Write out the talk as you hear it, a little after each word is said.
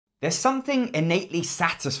There's something innately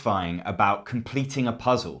satisfying about completing a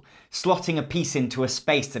puzzle, slotting a piece into a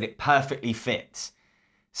space that it perfectly fits.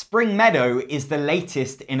 Spring Meadow is the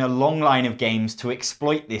latest in a long line of games to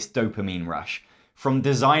exploit this dopamine rush, from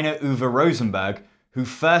designer Uwe Rosenberg, who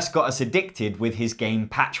first got us addicted with his game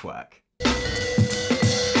Patchwork.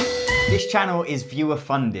 This channel is viewer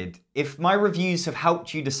funded. If my reviews have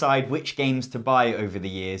helped you decide which games to buy over the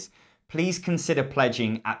years, please consider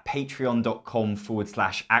pledging at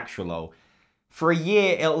patreon.com/Actualol. For a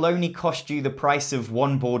year, it'll only cost you the price of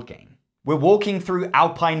one board game. We're walking through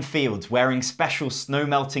alpine fields wearing special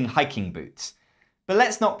snow-melting hiking boots. But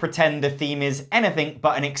let's not pretend the theme is anything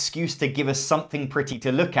but an excuse to give us something pretty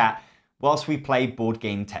to look at whilst we play board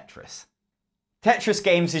game Tetris. Tetris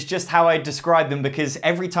games is just how I describe them because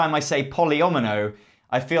every time I say polyomino,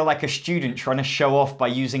 I feel like a student trying to show off by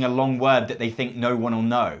using a long word that they think no one will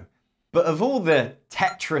know. But of all the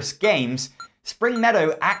Tetris games, Spring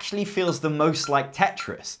Meadow actually feels the most like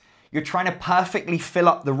Tetris. You're trying to perfectly fill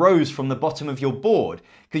up the rows from the bottom of your board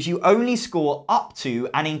because you only score up to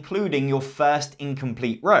and including your first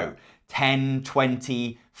incomplete row. 10,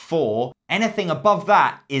 20, 4, anything above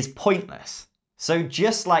that is pointless. So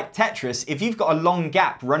just like Tetris, if you've got a long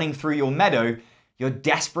gap running through your meadow, you're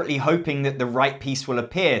desperately hoping that the right piece will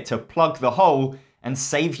appear to plug the hole and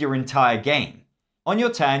save your entire game. On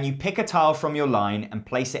your turn, you pick a tile from your line and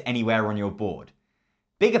place it anywhere on your board.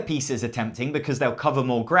 Bigger pieces are tempting because they'll cover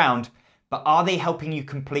more ground, but are they helping you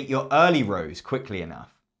complete your early rows quickly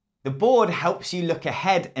enough? The board helps you look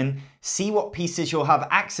ahead and see what pieces you'll have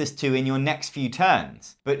access to in your next few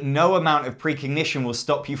turns, but no amount of precognition will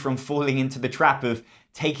stop you from falling into the trap of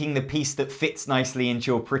taking the piece that fits nicely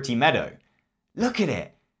into your pretty meadow. Look at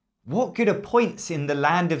it! What good are points in the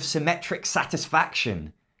land of symmetric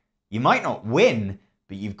satisfaction? You might not win,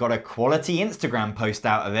 but you've got a quality Instagram post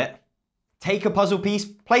out of it. Take a puzzle piece,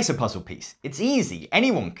 place a puzzle piece. It's easy,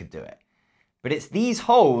 anyone could do it. But it's these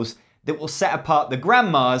holes that will set apart the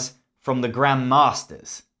grandmas from the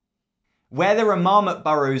grandmasters. Where there are marmot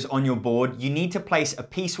burrows on your board, you need to place a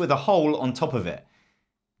piece with a hole on top of it.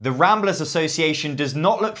 The Ramblers Association does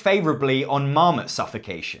not look favourably on marmot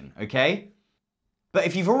suffocation, okay? But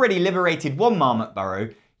if you've already liberated one marmot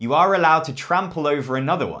burrow, you are allowed to trample over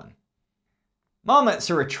another one. Marmots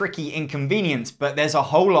are a tricky inconvenience, but there's a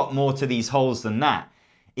whole lot more to these holes than that.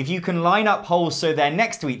 If you can line up holes so they're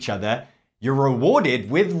next to each other, you're rewarded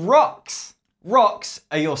with rocks. Rocks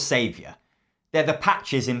are your saviour. They're the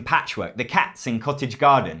patches in Patchwork, the cats in Cottage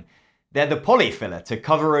Garden. They're the poly filler to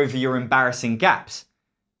cover over your embarrassing gaps.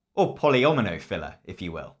 Or polyomino filler, if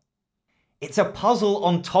you will. It's a puzzle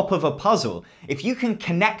on top of a puzzle. If you can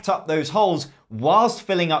connect up those holes whilst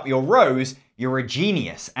filling up your rows, you're a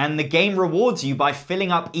genius, and the game rewards you by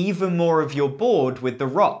filling up even more of your board with the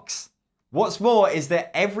rocks. What's more is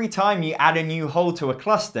that every time you add a new hole to a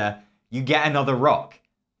cluster, you get another rock.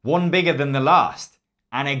 One bigger than the last.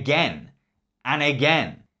 And again. And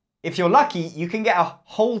again. If you're lucky, you can get a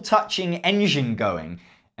hole-touching engine going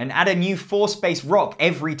and add a new 4-space rock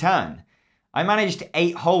every turn. I managed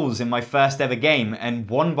 8 holes in my first ever game and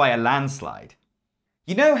won by a landslide.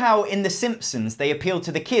 You know how in The Simpsons they appeal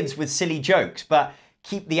to the kids with silly jokes, but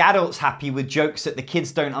keep the adults happy with jokes that the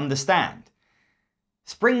kids don't understand?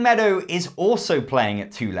 Spring Meadow is also playing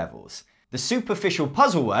at 2 levels. The superficial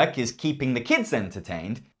puzzle work is keeping the kids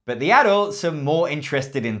entertained, but the adults are more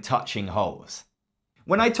interested in touching holes.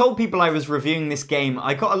 When I told people I was reviewing this game,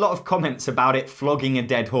 I got a lot of comments about it flogging a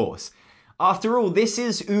dead horse. After all, this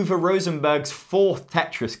is Uwe Rosenberg's 4th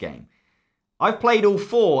Tetris game. I've played all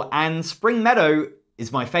 4, and Spring Meadow is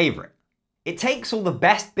my favourite. It takes all the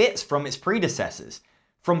best bits from its predecessors.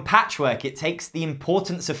 From Patchwork, it takes the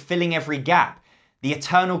importance of filling every gap, the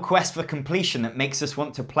eternal quest for completion that makes us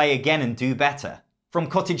want to play again and do better. From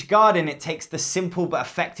Cottage Garden, it takes the simple but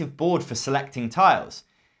effective board for selecting tiles.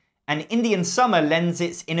 And Indian Summer lends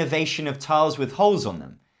its innovation of tiles with holes on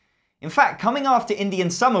them. In fact, coming after Indian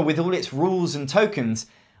Summer with all its rules and tokens,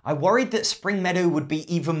 I worried that Spring Meadow would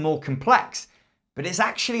be even more complex, but it's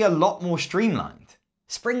actually a lot more streamlined.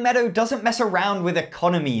 Spring Meadow doesn't mess around with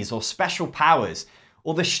economies or special powers,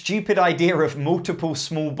 or the stupid idea of multiple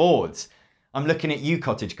small boards. I'm looking at you,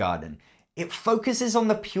 Cottage Garden. It focuses on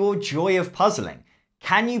the pure joy of puzzling.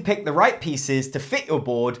 Can you pick the right pieces to fit your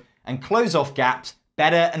board and close off gaps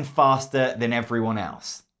better and faster than everyone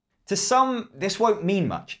else? To some, this won't mean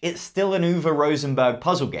much. It's still an Uwe Rosenberg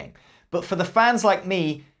puzzle game. But for the fans like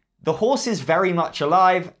me, the horse is very much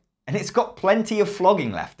alive and it's got plenty of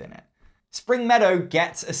flogging left in it. Spring Meadow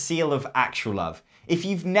gets a seal of actual love. If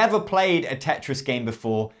you've never played a Tetris game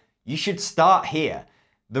before, you should start here.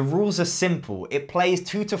 The rules are simple. It plays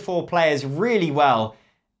 2 to 4 players really well,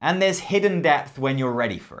 And there's hidden depth when you're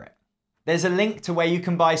ready for it. There's a link to where you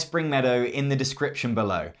can buy Spring Meadow in the description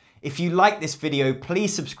below. If you like this video,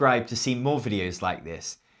 please subscribe to see more videos like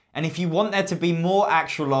this. And if you want there to be more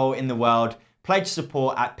Actualol in the world, pledge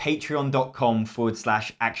support at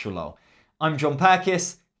patreon.com/Actualol. I'm John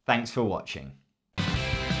Purkis, thanks for watching.